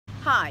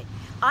Hi,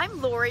 I'm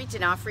Lori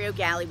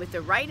Donofrio-Galley with the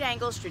Right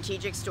Angle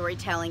Strategic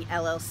Storytelling,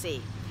 LLC.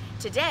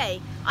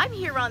 Today, I'm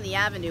here on the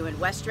Avenue in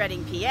West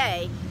Reading,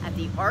 PA at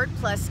the Art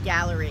Plus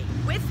Gallery.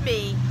 With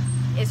me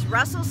is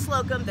Russell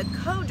Slocum, the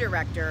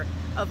co-director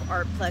of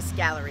Art Plus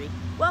Gallery.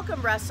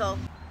 Welcome, Russell.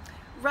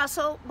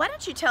 Russell, why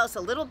don't you tell us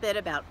a little bit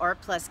about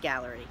Art Plus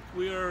Gallery?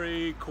 We are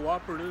a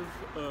cooperative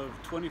of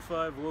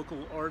 25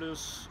 local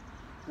artists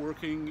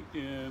working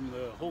in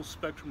the whole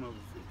spectrum of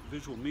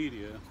visual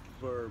media.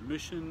 Our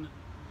mission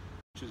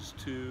is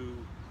to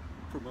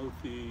promote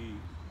the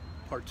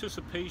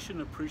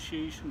participation,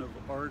 appreciation of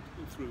art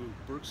through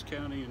Berks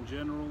County in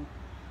general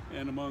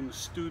and among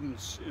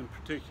students in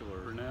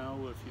particular. Now,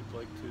 if you'd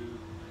like to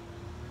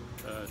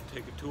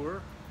take a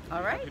tour,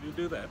 all right, happy to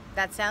do that.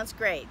 That sounds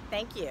great.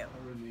 Thank you.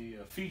 The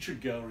featured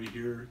gallery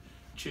here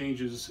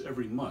changes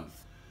every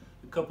month.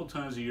 A couple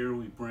times a year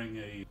we bring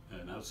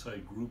an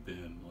outside group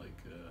in, like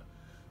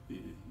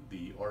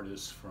the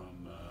artists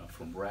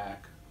from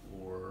RAC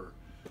or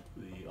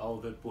the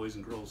Olivet Boys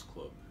and Girls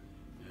Club,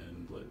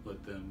 and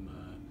let them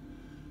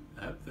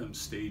have them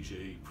stage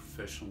a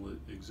professional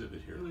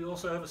exhibit here. We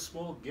also have a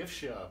small gift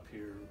shop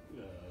here.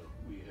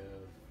 We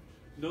have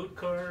note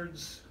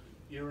cards,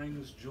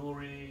 earrings,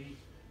 jewelry.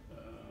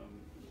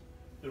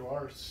 There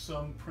are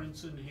some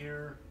prints in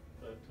here,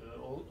 but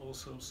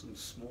also some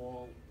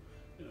small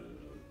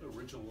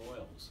original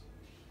oils.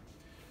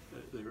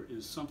 There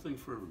is something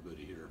for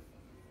everybody here.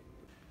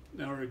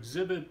 Now, our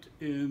exhibit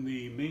in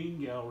the main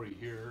gallery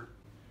here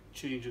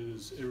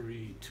changes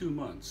every 2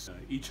 months.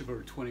 Each of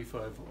our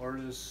 25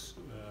 artists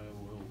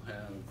will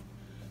have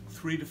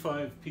 3 to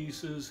 5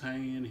 pieces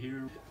hanging in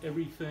here.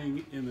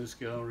 Everything in this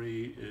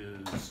gallery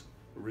is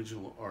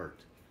original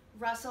art.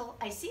 Russell,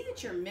 I see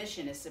that your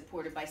mission is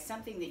supported by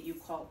something that you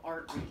call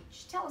Art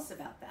Reach. Tell us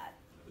about that.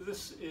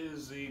 This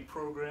is the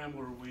program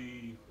where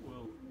we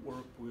will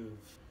work with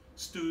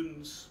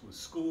students, with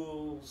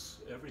schools,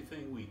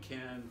 everything we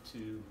can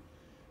to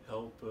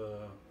help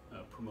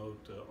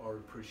promote art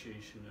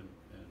appreciation and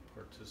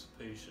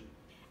participation.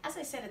 As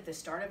I said at the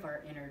start of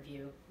our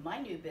interview, my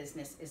new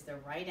business is the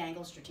Right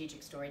Angle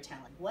Strategic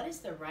Storytelling. What is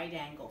the right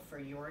angle for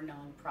your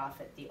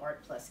nonprofit, the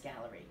Art Plus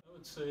Gallery? I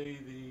would say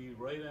the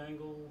right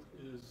angle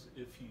is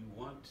if you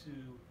want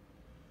to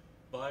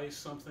buy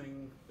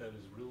something that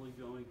is really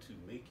going to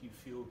make you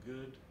feel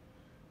good,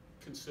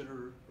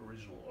 consider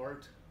original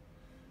art.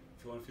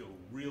 If you want to feel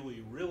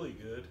really, really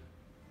good,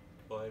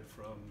 buy it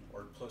from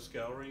Art Plus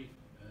Gallery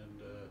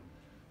and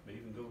may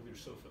even go with your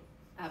sofa.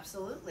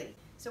 Absolutely.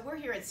 So we're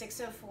here at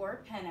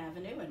 604 Penn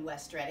Avenue in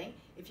West Reading.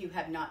 If you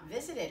have not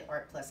visited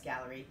Art Plus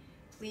Gallery,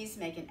 please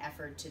make an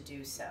effort to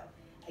do so.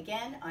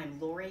 Again, I'm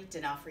Lori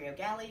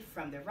Donofrio-Galley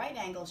from the Right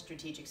Angle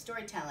Strategic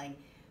Storytelling.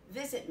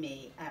 Visit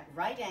me at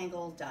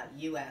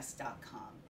rightangle.us.com.